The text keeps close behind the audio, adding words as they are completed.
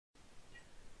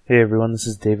Hey everyone, this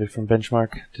is David from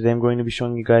Benchmark. Today I'm going to be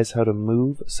showing you guys how to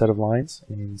move a set of lines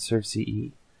in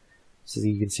SurvCE. So as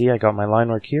you can see, I got my line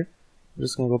work here. I'm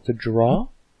just going to go up to Draw,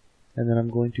 and then I'm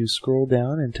going to scroll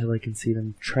down until I can see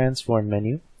the Transform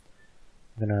menu.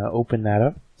 I'm going to open that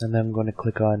up, and then I'm going to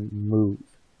click on Move.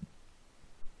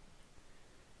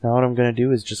 Now what I'm going to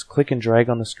do is just click and drag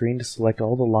on the screen to select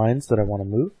all the lines that I want to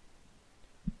move.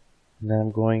 And then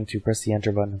I'm going to press the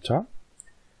Enter button up top.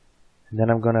 And then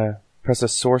I'm going to press a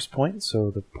source point, so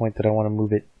the point that I want to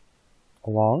move it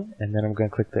along, and then I'm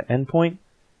going to click the end point,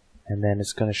 and then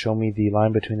it's going to show me the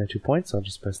line between the 2 points. I'll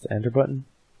just press the Enter button,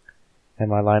 and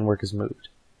my line work is moved.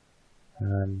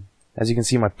 As you can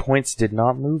see, my points did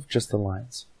not move, just the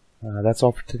lines. That's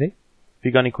all for today. If you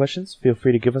got any questions, feel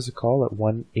free to give us a call at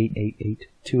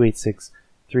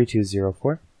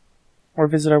 1-888-286-3204, or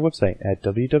visit our website at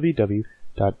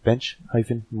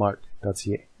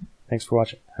www.bench-mark.ca. Thanks for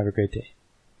watching. Have a great day.